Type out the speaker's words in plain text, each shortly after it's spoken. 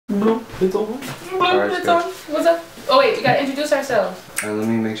Bloop, it's on. Bloop, it's on. What's up? Oh wait, we gotta introduce ourselves. Alright, let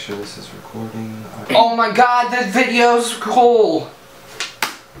me make sure this is recording. Oh my god, that video's cool!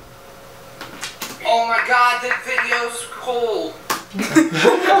 Oh my god, that video's cool!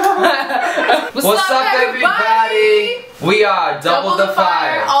 What's up, everybody? We are Double the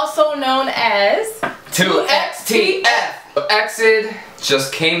Fire, also known as 2XTF. EXID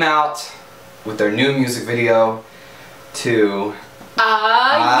just came out with their new music video to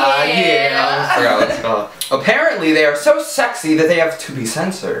yeah. I forgot what it's called. Apparently they are so sexy that they have to be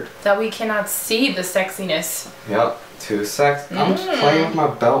censored. That we cannot see the sexiness. Yep, too sexy. I'm just playing with my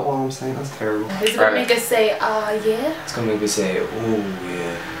belt while I'm saying that's terrible. Is it gonna make us say, yeah? It's gonna make me say, ooh,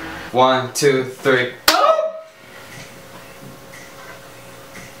 yeah. 1, 2, 3. Oh!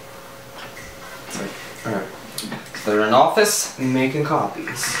 It's like, alright. So they're in an office making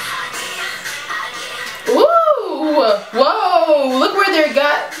copies. Ooh! Whoa! Look where they're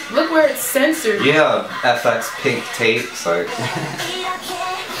look where it's censored. Yeah, FX pink tape, so.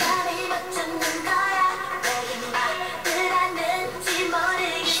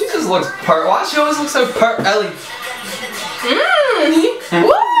 She just looks why does she always look so Ellie?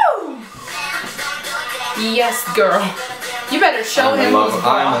 Woo! Yes, girl. You better show him who's boss.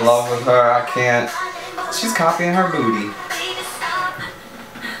 I'm in love with her, I can't. She's copying her booty.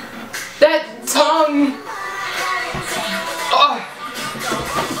 That tongue. Oh.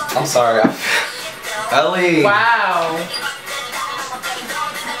 I'm sorry. Ellie. Wow.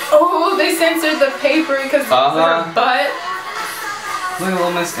 Oh, they censored the paper because of her butt. Look at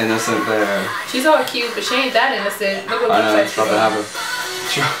little Miss Innocent there. She's all cute, but she ain't that innocent. Look what I know, looks it's like about to happen.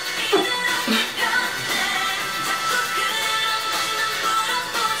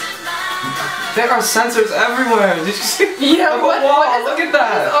 There are sensors everywhere. Did you see? Yeah, what Look at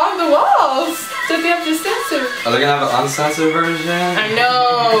that. It's on the walls. So they have to censor. Are they gonna have an uncensored version? I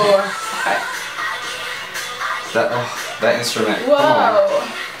know. That instrument. Whoa. Come on.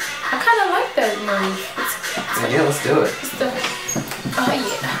 I kind of like that move. Yeah, let's do it. Oh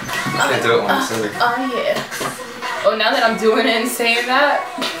yeah. I can't do it when I'm singing. Oh yeah. Oh, now that I'm doing it and saying that.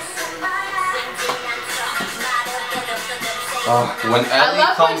 When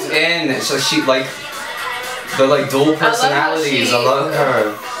Ellie comes in, it's like they're like dual personalities. I love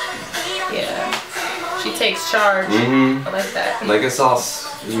her. Yeah. She takes charge. I like that. Like it's all,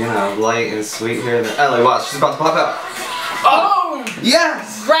 light and sweet here. Ellie, watch, she's about to pop out. Oh!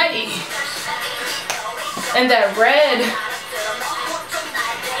 Yes! Ready. And that red.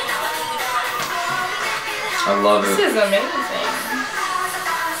 I love it. This is amazing.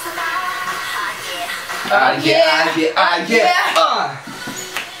 Yeah.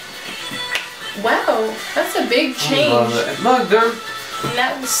 Wow, that's a big change. I love it. Look, they're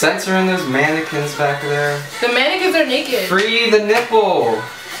censoring those mannequins back there. The mannequins are naked. Free the nipple.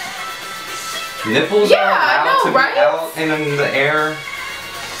 Nipples are allowed to be out and in the air.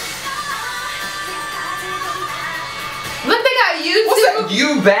 Look, they got YouTube. What's that?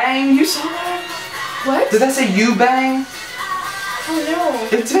 You bang? You saw that? What? Did that say you bang? Oh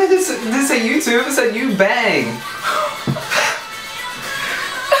no. It did. It didn't say YouTube. It said you bang.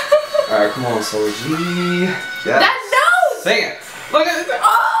 Alright, come on, Soul G. Yes. That nose! Sing it. Look at it.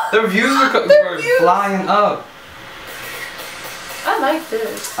 Their views were flying up. I like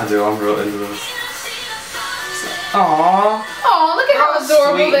this. I do. I'm real into this. Aww. Aw, look at how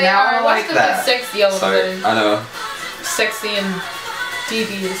adorable they now are. I like Watch them that. get sexy all over there. I know. Sexy and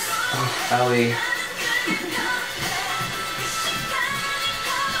devious. Oh, Ellie.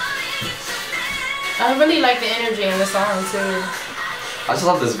 I really like the energy in the song too. I just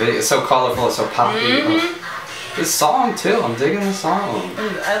love this video. It's so colorful. It's so poppy. This song too. I'm digging the song.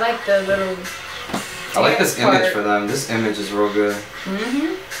 I like the little. I like this image for them. This image is real good. Look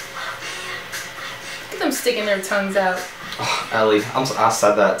at them sticking their tongues out. Oh, Ellie. I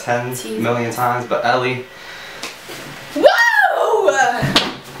said that 10 million times, but Ellie. Whoa!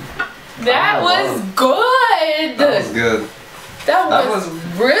 That was good. That was good. That was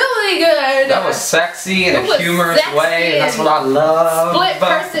really good. That was sexy in a humorous way. That's what I love. Split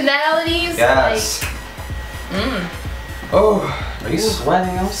personalities. Yes. Oh, are you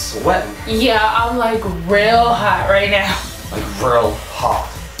sweating? I'm sweating. Yeah, I'm like real hot right now. Like real hot.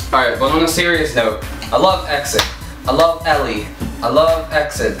 Alright, but on a serious note, I love EXID. I love Ellie. I love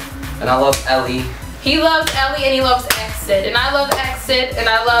EXID. And I love Ellie. He loves Ellie and he loves EXID. And I love EXID and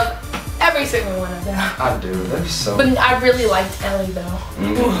I love every single one of them. I do. They're so. But I really liked Ellie though.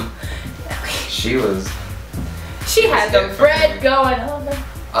 Ellie. She had the red going on.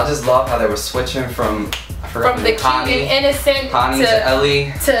 I just love how they were switching from the cute and innocent Connie to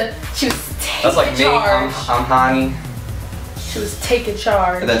Ellie. To she was taking That's like me. charge. I'm Honey. She was taking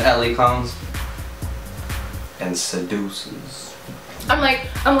charge. And then Ellie comes and seduces. I'm like,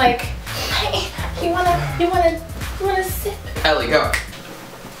 hey, you wanna sip? Ellie, go.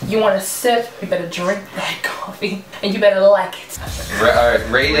 You wanna sip? You better drink that coffee, and you better like it. Alright,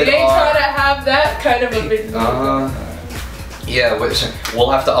 rated We ain't R. trying to have that kind of a video. Yeah, we'll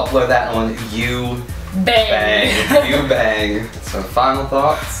have to upload that on You Bang. You Bang. So final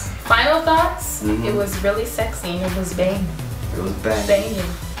thoughts? Final thoughts? Mhm. It was really sexy and it was bang. It was bang.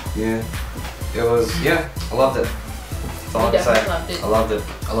 Banging. Yeah. It was, yeah, I loved it. That's all I can say. Definitely loved it. I loved it.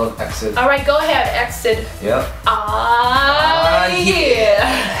 I love EXID. Alright, go ahead, EXID. Yep. Yeah.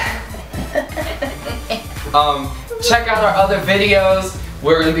 Check out our other videos.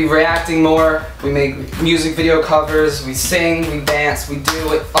 We're gonna be reacting more. We make music video covers. We sing, we dance, we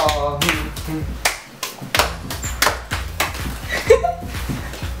do it all.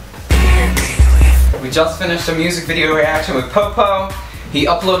 We just finished a music video reaction with Popo. He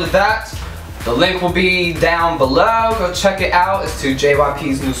uploaded that. The link will be down below. Go check it out. It's to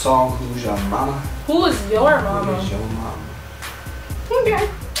JYP's new song, Who's Your Mama? Who's your mama? Who's your mama? Okay,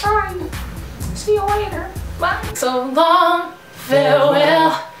 alright. See you later. Bye. So long,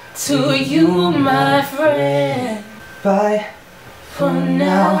 farewell to you, my friend. Bye. For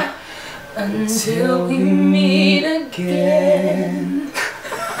now, until we meet again.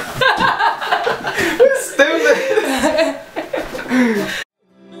 Stupid.